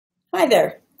Hi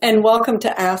there, and welcome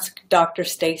to Ask Dr.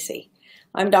 Stacey.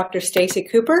 I'm Dr. Stacey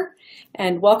Cooper,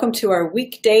 and welcome to our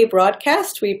weekday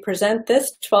broadcast. We present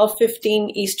this 12:15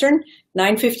 Eastern,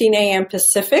 9:15 a.m.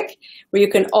 Pacific, where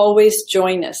you can always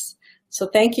join us. So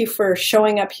thank you for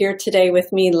showing up here today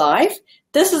with me live.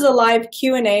 This is a live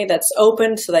Q&A that's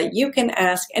open so that you can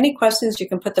ask any questions. You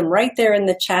can put them right there in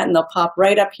the chat and they'll pop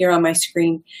right up here on my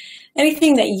screen.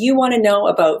 Anything that you want to know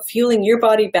about fueling your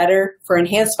body better for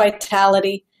enhanced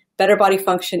vitality, better body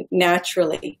function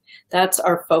naturally. That's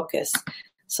our focus.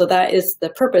 So that is the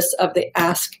purpose of the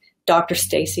Ask Dr.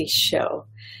 Stacey show.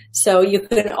 So you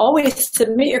can always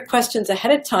submit your questions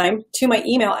ahead of time to my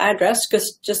email address.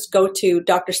 Just go to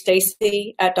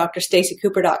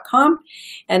drstacey@drstaceycooper.com,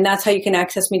 and that's how you can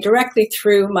access me directly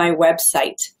through my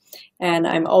website. And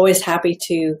I'm always happy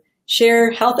to share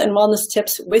health and wellness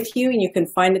tips with you, and you can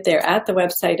find it there at the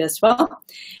website as well.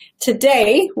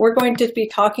 Today, we're going to be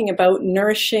talking about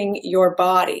nourishing your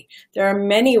body. There are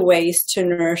many ways to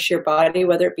nourish your body,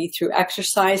 whether it be through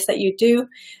exercise that you do,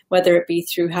 whether it be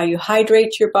through how you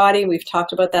hydrate your body. We've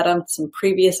talked about that on some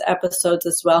previous episodes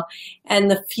as well. And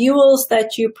the fuels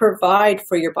that you provide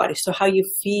for your body, so how you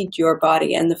feed your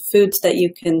body and the foods that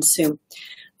you consume.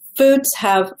 Foods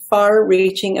have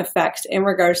far-reaching effects in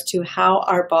regards to how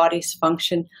our bodies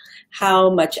function, how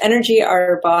much energy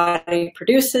our body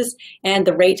produces, and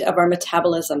the rate of our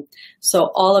metabolism. So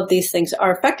all of these things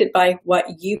are affected by what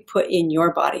you put in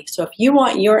your body. So if you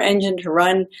want your engine to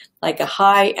run like a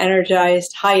high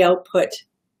energized, high output,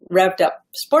 revved up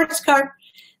sports car,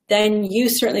 then you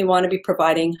certainly want to be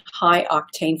providing high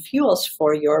octane fuels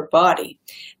for your body.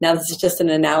 Now, this is just an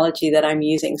analogy that I'm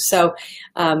using. So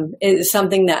it is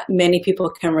something that many people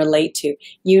can relate to.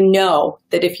 You know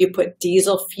that if you put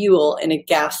diesel fuel in a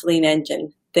gasoline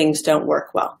engine, things don't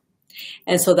work well.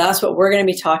 And so that's what we're going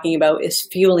to be talking about, is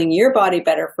fueling your body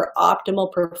better for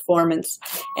optimal performance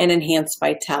and enhanced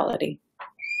vitality.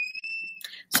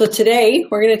 So today,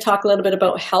 we're going to talk a little bit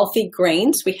about healthy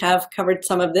grains. We have covered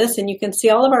some of this, and you can see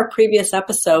all of our previous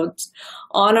episodes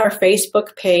on our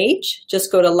Facebook page.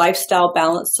 Just go to Lifestyle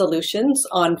Balance Solutions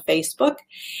on Facebook,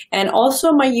 and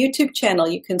also my YouTube channel.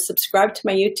 You can subscribe to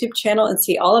my YouTube channel and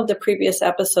see all of the previous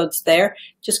episodes there.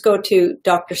 Just go to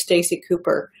Dr. Stacey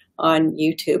Cooper on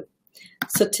YouTube.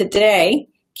 So today,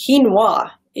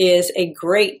 quinoa is a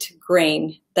great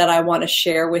grain that I want to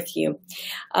share with you.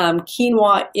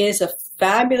 Quinoa is a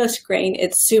fabulous grain.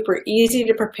 It's super easy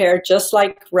to prepare, just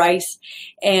like rice,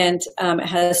 and it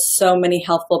has so many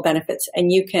healthful benefits.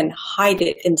 And you can hide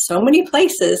it in so many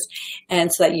places,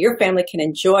 and so that your family can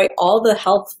enjoy all the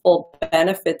healthful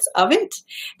benefits of it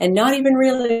and not even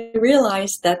really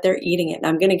realize that they're eating it. And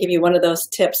I'm going to give you one of those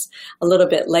tips a little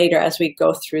bit later as we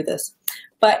go through this.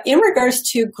 But in regards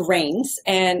to grains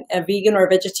and a vegan or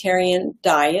vegetarian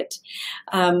diet,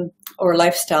 or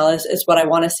lifestyle is what I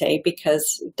want to say,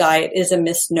 because diet is a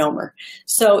misnomer.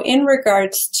 So in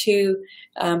regards to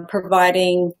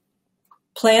providing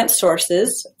plant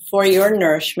sources for your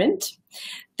nourishment,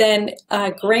 then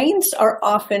grains are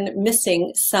often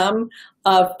missing some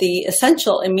of the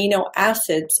essential amino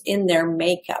acids in their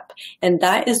makeup. And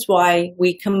that is why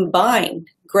we combine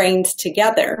grains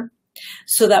together,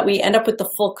 so that we end up with the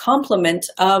full complement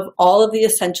of all of the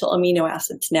essential amino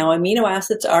acids. Now, amino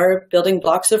acids are building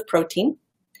blocks of protein.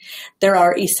 There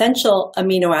are essential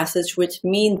amino acids, which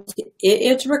means it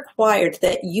is required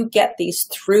that you get these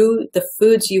through the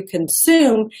foods you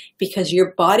consume, because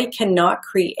your body cannot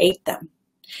create them.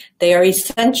 They are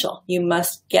essential. You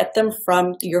must get them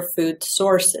from your food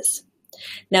sources.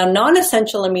 Now,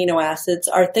 non-essential amino acids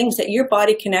are things that your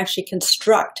body can actually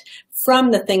construct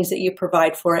from the things that you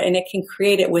provide for it, and it can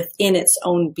create it within its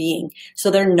own being.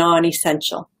 So they're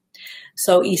non-essential.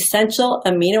 So essential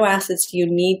amino acids you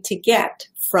need to get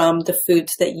from the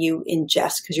foods that you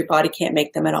ingest, because your body can't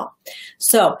make them at all.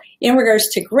 So in regards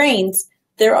to grains,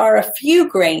 there are a few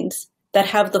grains that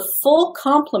have the full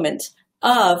complement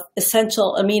of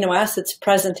essential amino acids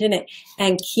present in it,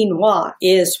 and quinoa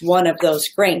is one of those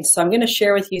grains. So I'm going to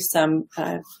share with you some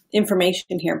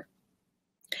information here.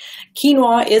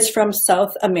 Quinoa is from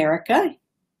South America.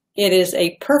 It is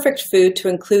a perfect food to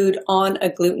include on a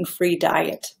gluten-free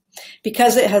diet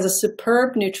because it has a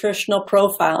superb nutritional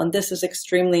profile, and this is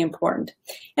extremely important.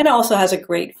 And it also has a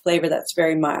great flavor that's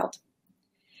very mild.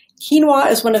 Quinoa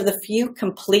is one of the few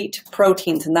complete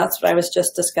proteins, and that's what I was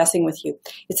just discussing with you.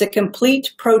 It's a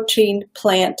complete protein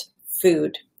plant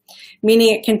food,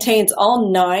 meaning it contains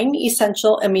all 9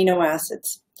 essential amino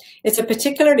acids. It's a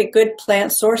particularly good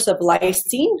plant source of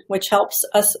lysine, which helps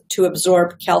us to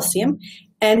absorb calcium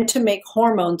and to make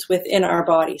hormones within our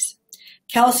bodies.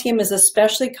 Calcium is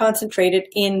especially concentrated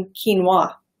in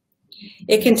quinoa.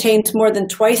 It contains more than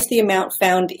twice the amount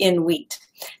found in wheat.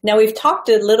 Now, we've talked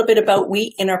a little bit about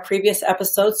wheat in our previous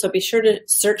episodes, so be sure to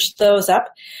search those up.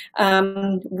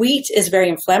 Wheat is very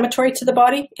inflammatory to the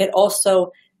body. It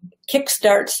also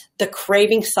kickstarts the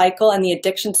craving cycle and the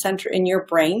addiction center in your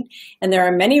brain. And there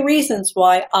are many reasons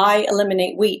why I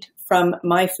eliminate wheat from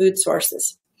my food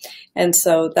sources. And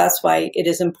so that's why it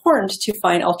is important to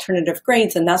find alternative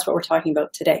grains, and that's what we're talking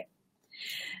about today.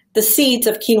 The seeds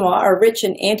of quinoa are rich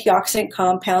in antioxidant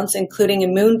compounds, including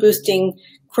immune-boosting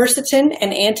quercetin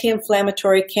and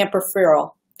anti-inflammatory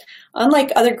camphorol.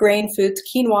 Unlike other grain foods,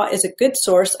 quinoa is a good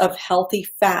source of healthy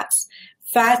fats.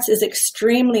 Fats is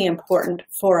extremely important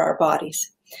for our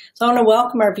bodies. So I want to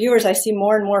welcome our viewers. I see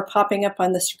more and more popping up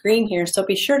on the screen here. So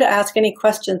be sure to ask any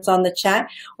questions on the chat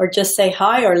or just say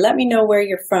hi or let me know where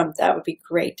you're from. That would be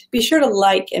great. Be sure to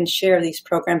like and share these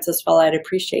programs as well. I'd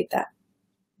appreciate that.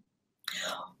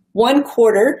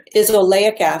 1/4 is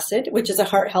oleic acid, which is a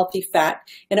heart-healthy fat,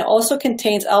 and it also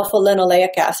contains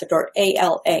alpha-linoleic acid, or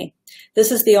ALA.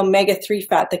 This is the omega-3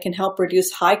 fat that can help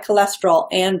reduce high cholesterol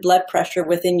and blood pressure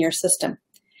within your system.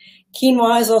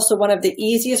 Quinoa is also one of the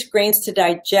easiest grains to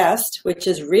digest, which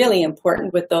is really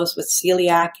important with those with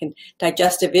celiac and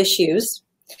digestive issues,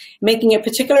 making it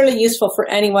particularly useful for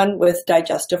anyone with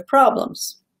digestive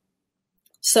problems.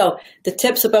 So the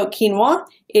tips about quinoa: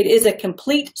 it is a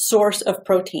complete source of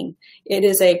protein. It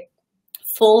is a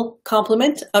full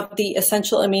complement of the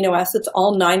essential amino acids.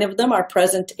 All 9 of them are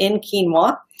present in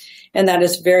quinoa, and that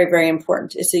is very, very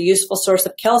important. It's a useful source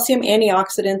of calcium,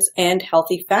 antioxidants, and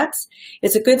healthy fats.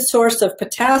 It's a good source of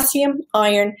potassium,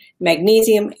 iron,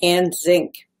 magnesium, and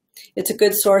zinc. It's a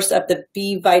good source of the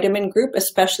B vitamin group,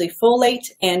 especially folate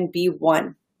and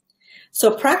B1. So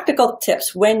practical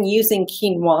tips when using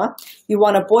quinoa: you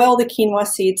want to boil the quinoa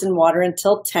seeds in water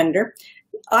until tender.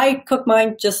 I cook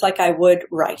mine just like I would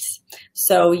rice.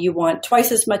 So you want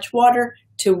twice as much water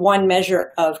to 1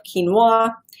 measure of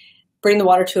quinoa. Bring the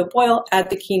water to a boil, add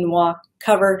the quinoa,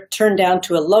 cover, turn down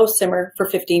to a low simmer for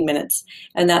 15 minutes.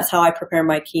 And that's how I prepare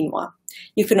my quinoa.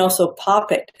 You can also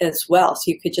pop it as well. So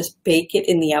you could just bake it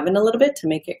in the oven a little bit to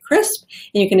make it crisp,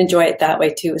 and you can enjoy it that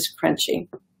way too, as crunchy.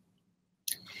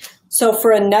 So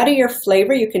for a nuttier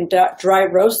flavor, you can dry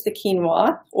roast the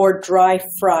quinoa or dry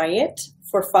fry it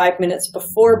for 5 minutes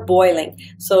before boiling.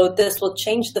 So this will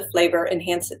change the flavor,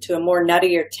 enhance it to a more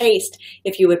nuttier taste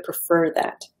if you would prefer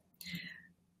that.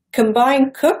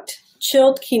 Combine cooked,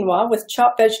 chilled quinoa with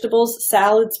chopped vegetables,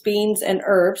 salads, beans, and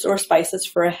herbs or spices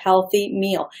for a healthy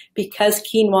meal, because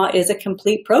quinoa is a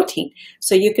complete protein.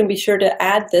 So you can be sure to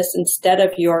add this instead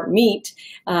of your meat.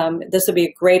 This will be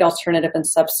a great alternative and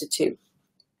substitute.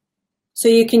 So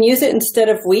you can use it instead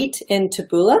of wheat in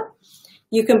tabbouleh.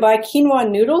 You can buy quinoa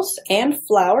noodles and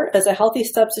flour as a healthy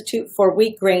substitute for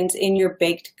wheat grains in your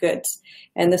baked goods.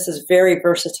 And this is very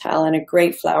versatile and a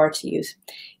great flour to use.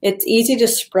 It's easy to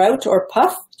sprout or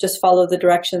puff. Just follow the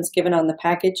directions given on the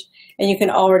package, and you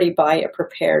can already buy it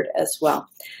prepared as well.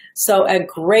 So a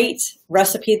great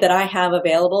recipe that I have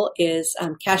available is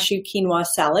cashew quinoa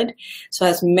salad. So it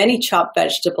has many chopped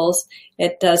vegetables.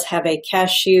 It does have a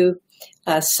cashew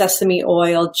sesame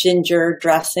oil, ginger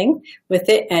dressing with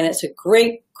it, and it's a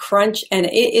great crunch, and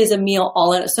it is a meal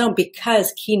all on its own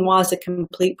because quinoa is a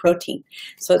complete protein.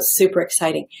 So it's super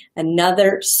exciting.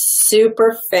 Another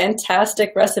super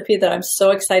fantastic recipe that I'm so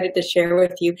excited to share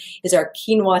with you is our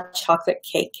quinoa chocolate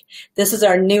cake. This is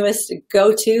our newest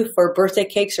go-to for birthday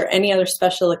cakes or any other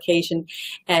special occasion,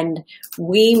 and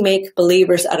we make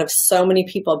believers out of so many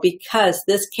people because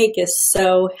this cake is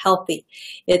so healthy.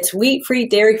 It's wheat-free,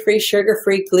 dairy-free,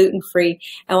 sugar-free, gluten-free,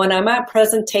 and when I'm at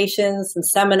presentations and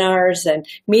seminars and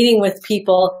meeting with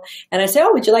people, and I say, oh,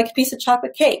 would you like a piece of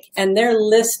chocolate cake? And their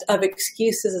list of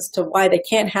excuses as to why they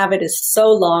can't have it is so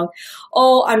long.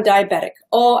 Oh, I'm diabetic.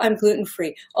 Oh, I'm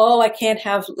gluten-free. Oh, I can't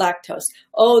have lactose.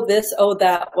 Oh, this, oh,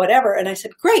 that, whatever. And I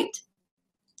said, great,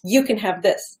 you can have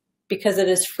this because it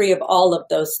is free of all of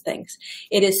those things.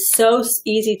 It is so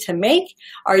easy to make.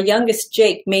 Our youngest,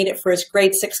 Jake, made it for his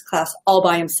grade 6 class all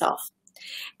by himself.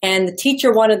 And the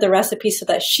teacher wanted the recipe so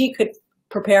that she could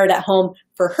prepare it at home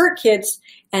for her kids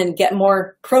and get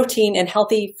more protein and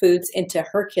healthy foods into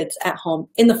her kids at home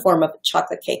in the form of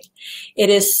chocolate cake. It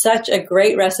is such a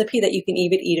great recipe that you can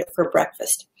even eat it for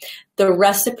breakfast. The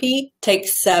recipe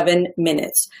takes 7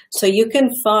 minutes. So you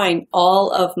can find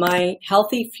all of my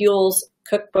Healthy Fuels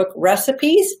cookbook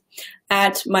recipes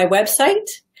at my website.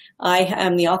 I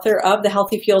am the author of the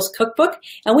Healthy Fuels Cookbook,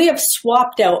 and we have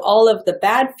swapped out all of the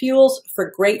bad fuels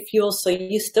for great fuels, so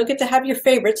you still get to have your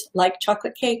favorites like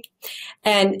chocolate cake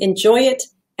and enjoy it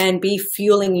and be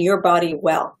fueling your body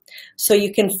well. So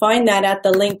you can find that at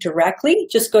the link directly.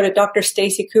 Just go to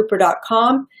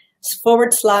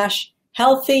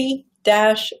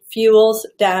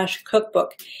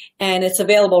drstaceycooper.com/healthy-fuels-cookbook, and it's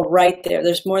available right there.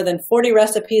 There's more than 40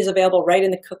 recipes available right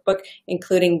in the cookbook,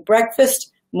 including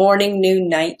breakfast, morning, noon,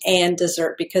 night, and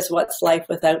dessert, because what's life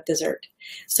without dessert?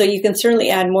 So you can certainly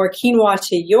add more quinoa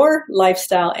to your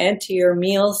lifestyle and to your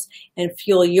meals and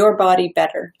fuel your body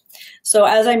better. So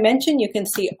as I mentioned, you can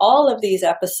see all of these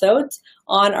episodes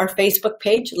on our Facebook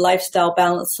page, Lifestyle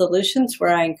Balance Solutions,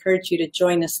 where I encourage you to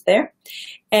join us there.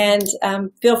 And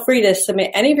feel free to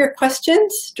submit any of your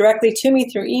questions directly to me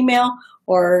through email,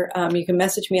 or you can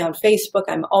message me on Facebook.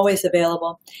 I'm always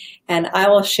available. And I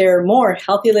will share more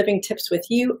healthy living tips with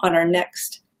you on our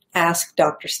next Ask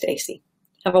Dr. Stacey.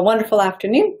 Have a wonderful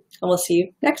afternoon, and we'll see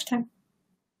you next time.